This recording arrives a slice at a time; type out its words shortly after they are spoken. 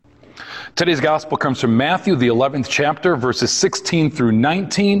Today's gospel comes from Matthew, the 11th chapter, verses 16 through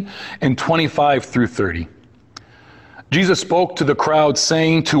 19 and 25 through 30. Jesus spoke to the crowd,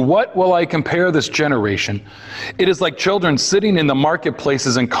 saying, "To what will I compare this generation? It is like children sitting in the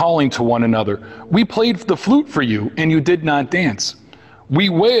marketplaces and calling to one another. We played the flute for you, and you did not dance. We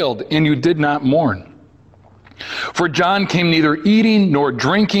wailed, and you did not mourn. For John came neither eating nor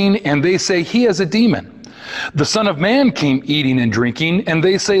drinking, and they say he has a demon. The Son of Man came eating and drinking, and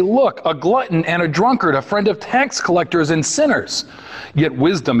they say, 'Look, a glutton and a drunkard, a friend of tax collectors and sinners.' Yet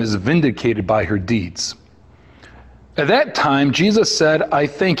wisdom is vindicated by her deeds." At that time, Jesus said, "I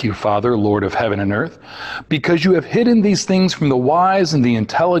thank you, Father, Lord of heaven and earth, because you have hidden these things from the wise and the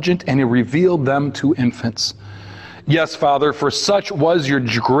intelligent, and you revealed them to infants. Yes, Father, for such was your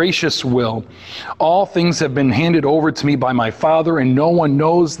gracious will. All things have been handed over to me by my Father, and no one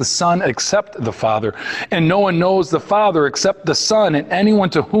knows the Son except the Father, and no one knows the Father except the Son, and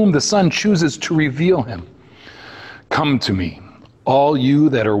anyone to whom the Son chooses to reveal him. Come to me, all you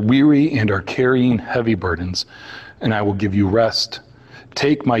that are weary and are carrying heavy burdens, and I will give you rest.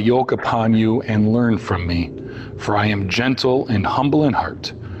 Take my yoke upon you and learn from me, for I am gentle and humble in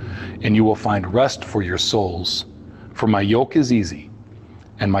heart, and you will find rest for your souls. For my yoke is easy,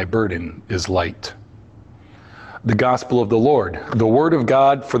 and my burden is light." The gospel of the Lord, the word of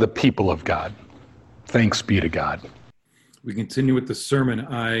God for the people of God. Thanks be to God. We continue with the sermon.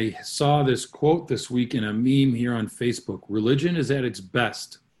 I saw this quote this week in a meme here on Facebook. Religion is at its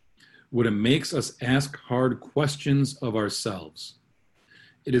best when it makes us ask hard questions of ourselves.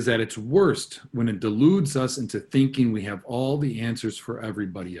 It is at its worst when it deludes us into thinking we have all the answers for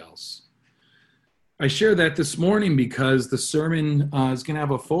everybody else. I share that this morning because the sermon is going to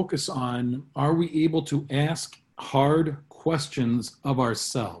have a focus on, are we able to ask hard questions of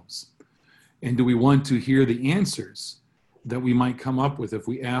ourselves? And do we want to hear the answers that we might come up with if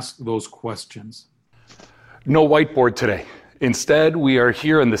we ask those questions? No whiteboard today. Instead, we are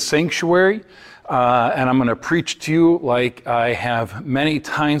here in the sanctuary, and I'm going to preach to you like I have many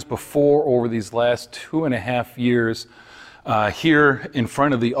times before over these last 2.5 years, here in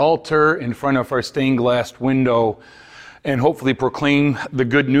front of the altar, in front of our stained glass window, and hopefully proclaim the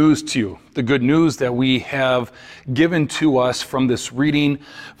good news to you, the good news that we have given to us from this reading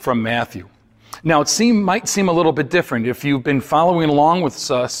from Matthew. Now, it might seem a little bit different if you've been following along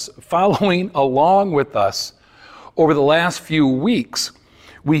with us over the last few weeks.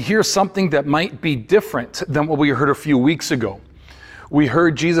 We hear something that might be different than what we heard a few weeks ago. We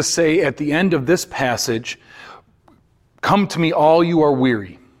heard Jesus say at the end of this passage, "Come to me, all you are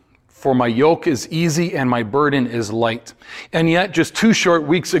weary, for my yoke is easy and my burden is light." And yet, just 2 short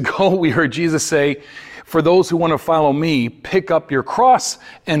weeks ago, we heard Jesus say, "For those who want to follow me, pick up your cross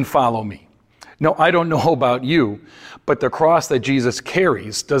and follow me." Now, I don't know about you, but the cross that Jesus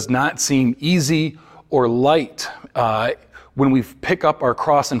carries does not seem easy or light. When we pick up our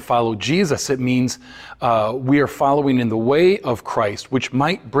cross and follow Jesus, it means we are following in the way of Christ, which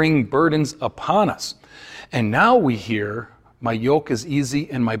might bring burdens upon us. And now we hear, "My yoke is easy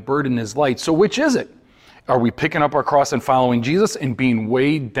and my burden is light." So which is it? Are we picking up our cross and following Jesus and being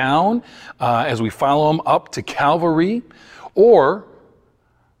weighed down as we follow him up to Calvary? Or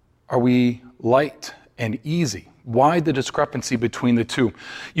are we light and easy? Why the discrepancy between the two?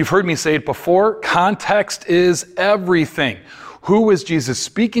 You've heard me say it before. Context is everything. Who is Jesus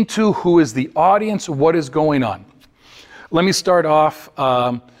speaking to? Who is the audience? What is going on? Let me start off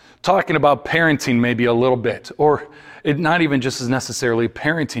talking about parenting maybe a little bit, or it not even just as necessarily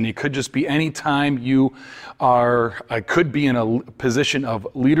parenting. It could just be any time you could be in a position of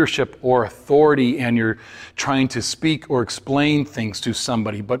leadership or authority and you're trying to speak or explain things to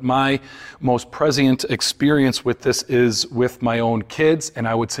somebody. But my most prescient experience with this is with my own kids, and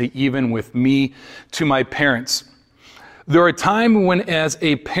I would say even with me to my parents. There are times when, as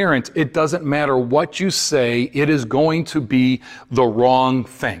a parent, it doesn't matter what you say, it is going to be the wrong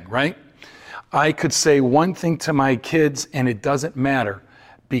thing, right? I could say one thing to my kids, and it doesn't matter.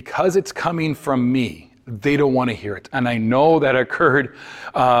 Because it's coming from me, they don't want to hear it. And I know that occurred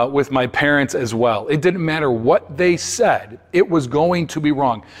with my parents as well. It didn't matter what they said, it was going to be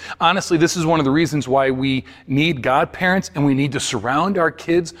wrong. Honestly, this is one of the reasons why we need godparents, and we need to surround our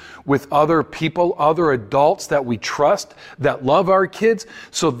kids with other people, other adults that we trust, that love our kids,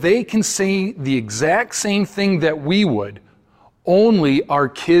 so they can say the exact same thing that we would, only our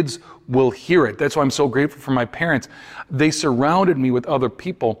kids will hear it. That's why I'm so grateful for my parents. They surrounded me with other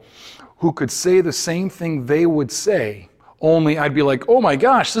people who could say the same thing they would say, only I'd be like, "Oh my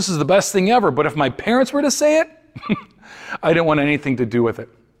gosh, this is the best thing ever." But if my parents were to say it, I didn't want anything to do with it.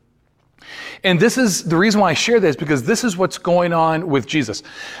 And this is the reason why I share this, because this is what's going on with Jesus.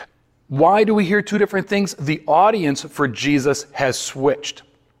 Why do we hear two different things? The audience for Jesus has switched.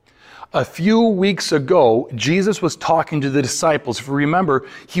 A few weeks ago, Jesus was talking to the disciples. If you remember,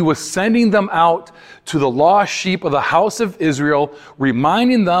 he was sending them out to the lost sheep of the house of Israel,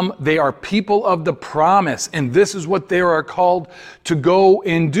 reminding them they are people of the promise, and this is what they are called to go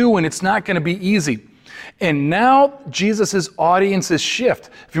and do, and it's not going to be easy. And now Jesus' audiences shift.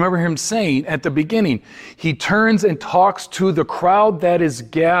 If you remember him saying at the beginning, he turns and talks to the crowd that is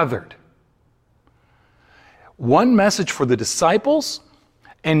gathered. One message for the disciples,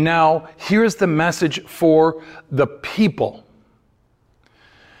 and now here's the message for the people.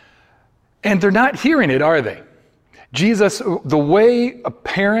 And they're not hearing it, are they? Jesus, the way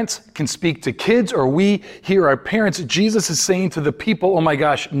parents can speak to kids, or we hear our parents, Jesus is saying to the people, oh my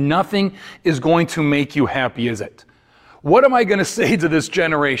gosh, nothing is going to make you happy, is it? What am I going to say to this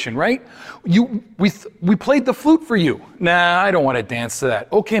generation, right? We played the flute for you. Nah, I don't want to dance to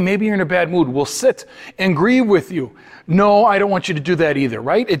that. Okay, maybe you're in a bad mood. We'll sit and grieve with you. No, I don't want you to do that either,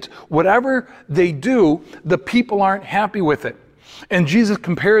 right? It's whatever they do, the people aren't happy with it. And Jesus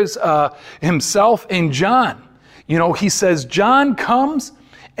compares himself and John. You know, he says, John comes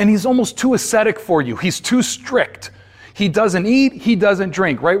and he's almost too ascetic for you. He's too strict. He doesn't eat, he doesn't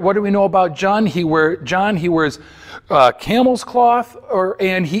drink, right? What do we know about John? He wears camel's cloth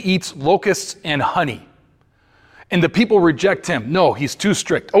and he eats locusts and honey. And the people reject him. No, he's too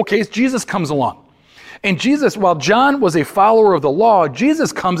strict. Okay, Jesus comes along. And Jesus, while John was a follower of the law,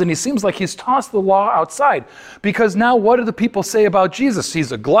 Jesus comes and he seems like he's tossed the law outside. Because now what do the people say about Jesus?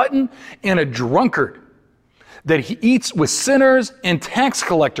 He's a glutton and a drunkard. That he eats with sinners and tax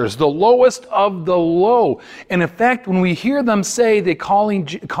collectors, the lowest of the low. And in fact, when we hear them say they're calling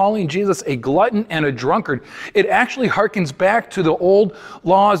Jesus a glutton and a drunkard, it actually harkens back to the old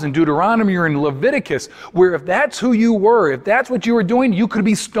laws in Deuteronomy or in Leviticus, where if that's who you were, if that's what you were doing, you could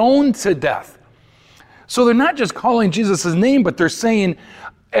be stoned to death. So they're not just calling Jesus' name, but they're saying,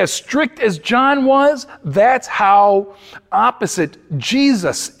 as strict as John was, that's how opposite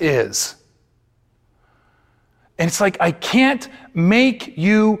Jesus is. And it's like, I can't make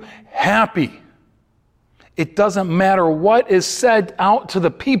you happy. It doesn't matter what is said out to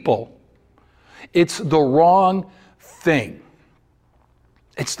the people. It's the wrong thing.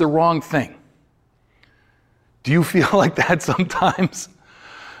 It's the wrong thing. Do you feel like that sometimes?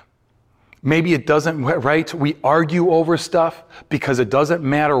 Maybe it doesn't, right? We argue over stuff because it doesn't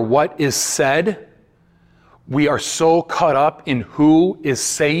matter what is said. We are so caught up in who is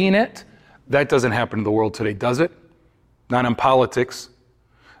saying it. That doesn't happen in the world today, does it? Not in politics,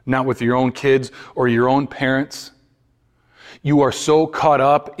 not with your own kids or your own parents. You are so caught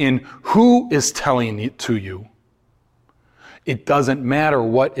up in who is telling it to you. It doesn't matter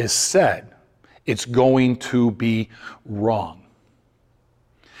what is said. It's going to be wrong.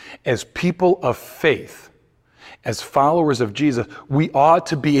 As people of faith, as followers of Jesus, we ought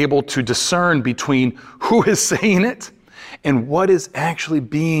to be able to discern between who is saying it and what is actually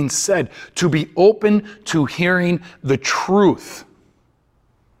being said, to be open to hearing the truth.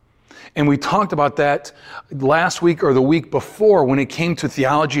 And we talked about that last week or the week before when it came to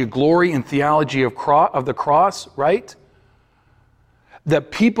theology of glory and theology of the cross, right?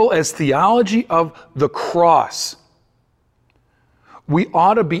 That people as theology of the cross, we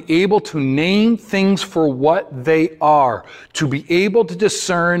ought to be able to name things for what they are, to be able to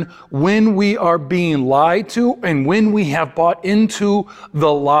discern when we are being lied to and when we have bought into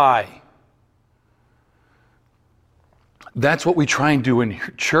the lie. That's what we try and do in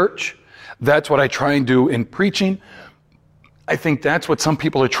church. That's what I try and do in preaching. I think that's what some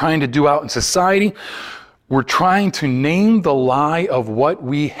people are trying to do out in society. We're trying to name the lie of what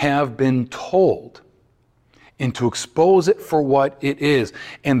we have been told and to expose it for what it is.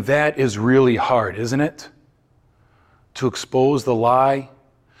 And that is really hard, isn't it? To expose the lie,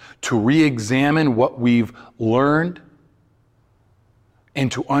 to re-examine what we've learned,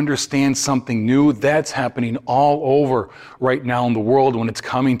 and to understand something new. That's happening all over right now in the world when it's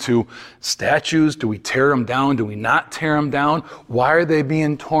coming to statues. Do we tear them down? Do we not tear them down? Why are they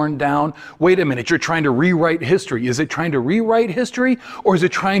being torn down? Wait a minute, you're trying to rewrite history. Is it trying to rewrite history, or is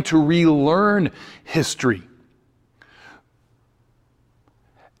it trying to relearn history?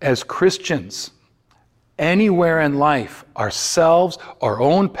 As Christians, anywhere in life, ourselves, our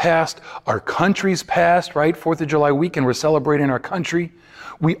own past, our country's past, right? 4th of July weekend, we're celebrating our country.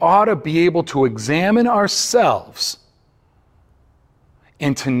 We ought to be able to examine ourselves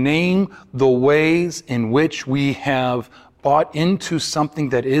and to name the ways in which we have bought into something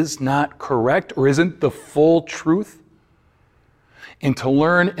that is not correct or isn't the full truth. and to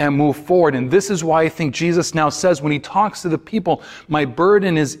learn and move forward. And this is why I think Jesus now says when he talks to the people, my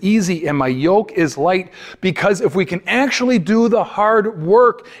burden is easy and my yoke is light, because if we can actually do the hard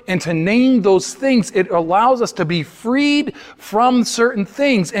work and to name those things, it allows us to be freed from certain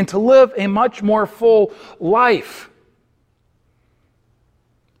things and to live a much more full life.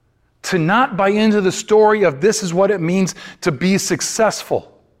 To not buy into the story of this is what it means to be successful.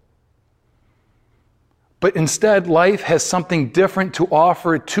 But instead, life has something different to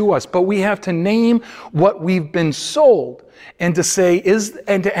offer to us. But we have to name what we've been sold and to say,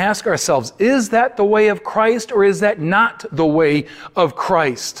 and to ask ourselves, is that the way of Christ or is that not the way of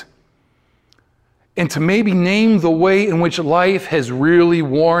Christ? And to maybe name the way in which life has really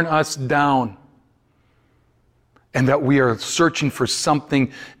worn us down. And that we are searching for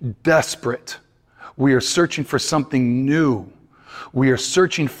something desperate. We are searching for something new. We are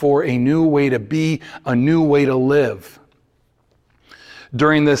searching for a new way to be, a new way to live.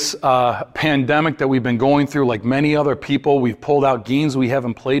 During this pandemic that we've been going through, like many other people, we've pulled out games we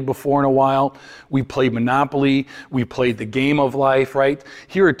haven't played before in a while. We played Monopoly. We played the Game of Life, right?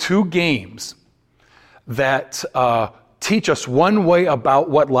 Here are two games that teach us one way about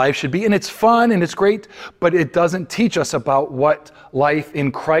what life should be. And it's fun and it's great, but it doesn't teach us about what life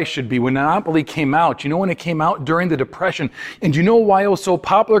in Christ should be. When Monopoly came out, you know when it came out? During the Depression. And you know why it was so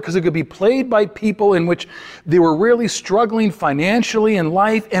popular? Because it could be played by people in which they were really struggling financially in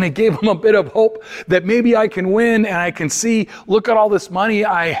life, and it gave them a bit of hope that maybe I can win and I can see, look at all this money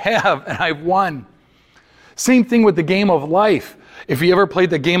I have and I've won. Same thing with the Game of Life. If you ever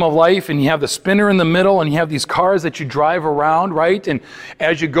played the Game of Life and you have the spinner in the middle and you have these cars that you drive around, right? And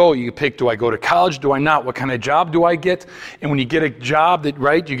as you go, you pick, do I go to college? Do I not? What kind of job do I get? And when you get a job that,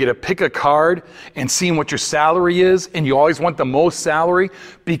 right, you get to pick a card and seeing what your salary is, and you always want the most salary,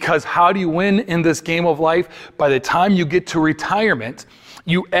 because how do you win in this Game of Life? By the time you get to retirement,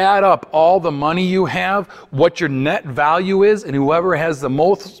 you add up all the money you have, what your net value is, and whoever has the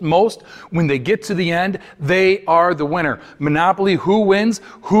most, when they get to the end, they are the winner. Monopoly, who wins?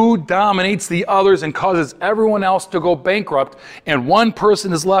 Who dominates the others and causes everyone else to go bankrupt, and one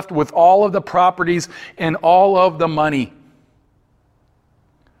person is left with all of the properties and all of the money.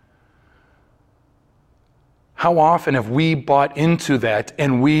 How often have we bought into that,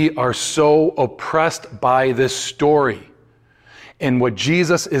 and we are so oppressed by this story? And what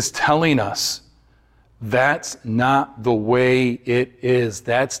Jesus is telling us, that's not the way it is.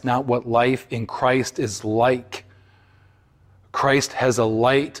 That's not what life in Christ is like. Christ has a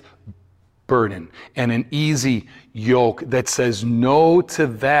light burden and an easy yoke that says no to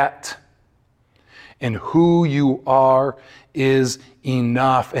that. And who you are is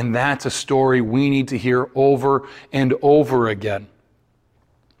enough. And that's a story we need to hear over and over again.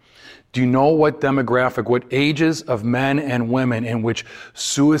 Do you know what demographic, what ages of men and women in which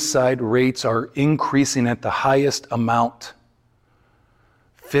suicide rates are increasing at the highest amount?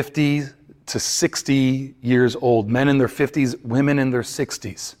 50 to 60 years old, men in their 50s, women in their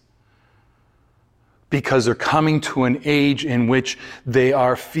 60s. Because they're coming to an age in which they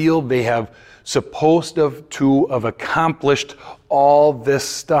feel they have supposed to have accomplished all this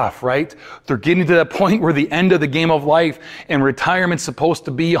stuff, right? They're getting to that point where the end of the Game of Life and retirement's supposed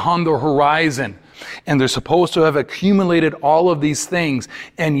to be on the horizon. And they're supposed to have accumulated all of these things.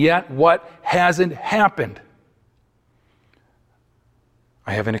 And yet, what hasn't happened?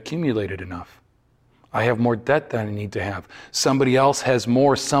 I haven't accumulated enough. I have more debt than I need to have. Somebody else has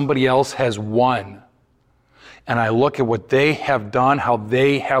more. Somebody else has won. And I look at what they have done, how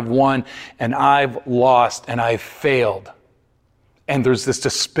they have won, and I've lost and I've failed. And there's this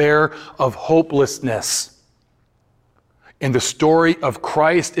despair of hopelessness. And the story of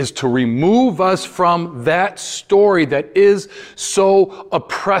Christ is to remove us from that story that is so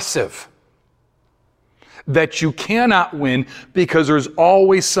oppressive. That you cannot win because there's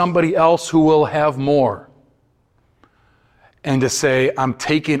always somebody else who will have more. And to say, I'm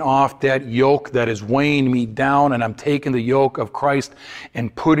taking off that yoke that is weighing me down, and I'm taking the yoke of Christ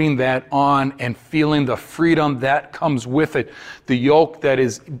and putting that on and feeling the freedom that comes with it. The yoke that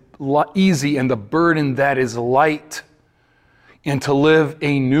is easy and the burden that is light. And to live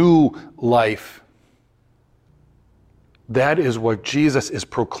a new life. That is what Jesus is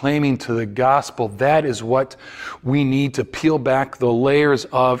proclaiming to the gospel. That is what we need to peel back the layers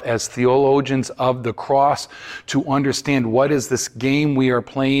of as theologians of the cross to understand what is this game we are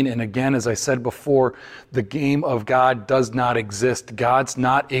playing. And again, as I said before, the game of God does not exist. God's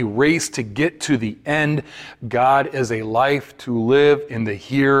not a race to get to the end. God is a life to live in the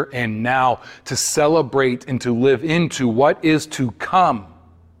here and now, to celebrate and to live into what is to come,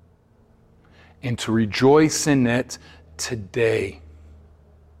 and to rejoice in it today.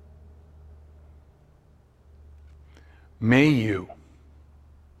 May you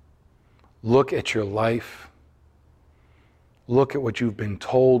look at your life, look at what you've been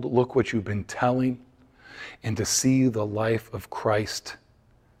told, look what you've been telling, and to see the life of Christ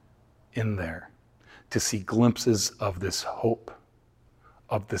in there, to see glimpses of this hope,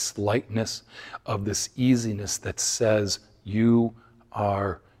 of this lightness, of this easiness that says, you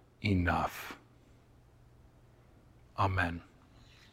are enough. Amen.